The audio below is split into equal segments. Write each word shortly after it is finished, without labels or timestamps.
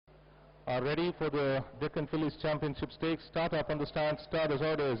are ready for the Deccan Fillies Championship Stakes. Start up on the stand, start as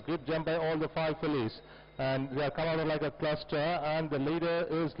orders. Good jump by all the 5 fillies. And they are come out like a cluster, and the leader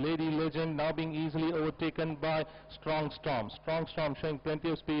is Lady Legend, now being easily overtaken by Strong Storm. Strong Storm showing plenty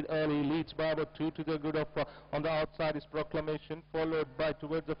of speed early, leads by about 2 to the good of on the outside is Proclamation, followed by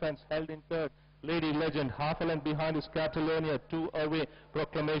towards the fence, held in third Lady Legend, half a length behind is Catalonia, 2 away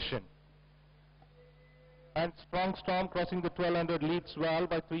Proclamation. And Strong Storm crossing the 1200 leads well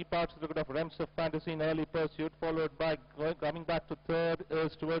by 3 parts to the good of Realms of Fantasy in early pursuit, followed by coming back to third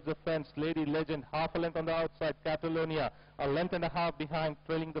is towards the fence Lady Legend, half a length on the outside Catalonia, a length and a half behind,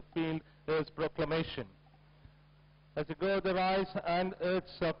 trailing the field is Proclamation. As they go the rise, and it's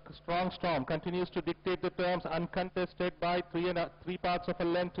Strong Storm continues to dictate the terms, uncontested by 3 parts of a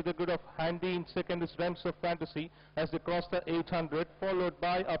length to the good of Handy. In second is Realms of Fantasy as they cross the 800, followed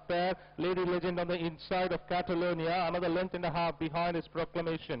by a pair Lady Legend on the inside of Catalonia, another length and a half behind is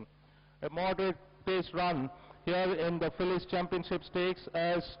Proclamation. A moderate pace run here in the Fillies Championship Stakes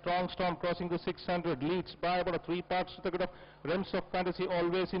as Strong Storm crossing the 600, leads by about 3 parts to the good of Realms of Fantasy,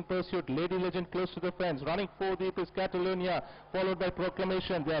 always in pursuit. Lady Legend close to the fence, running 4 deep is Catalonia, followed by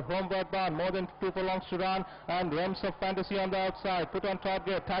Proclamation. They are homeward bound, more than 2 furlongs to run, and Realms of Fantasy on the outside, put on top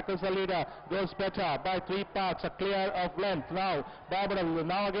gear, tackles the leader, goes better by 3 parts, a clear of length now.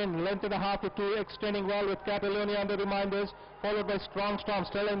 Now again length and a half to 2, extending well with Catalonia on the reminders, followed by Strong Storm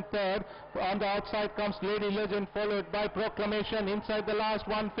still in third. On the outside comes Lady Legend, followed by Proclamation. Inside the last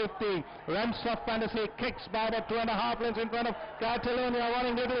 150, Realms of Fantasy kicks by about 2.5 lengths in front of Catalonia,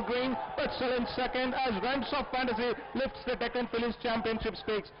 running little green, but still in second as Realms of Fantasy lifts the Deccan Fillies Championship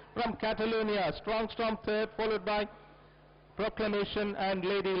Stakes from Catalonia. Strong Storm third, followed by Proclamation, and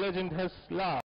Lady Legend has last.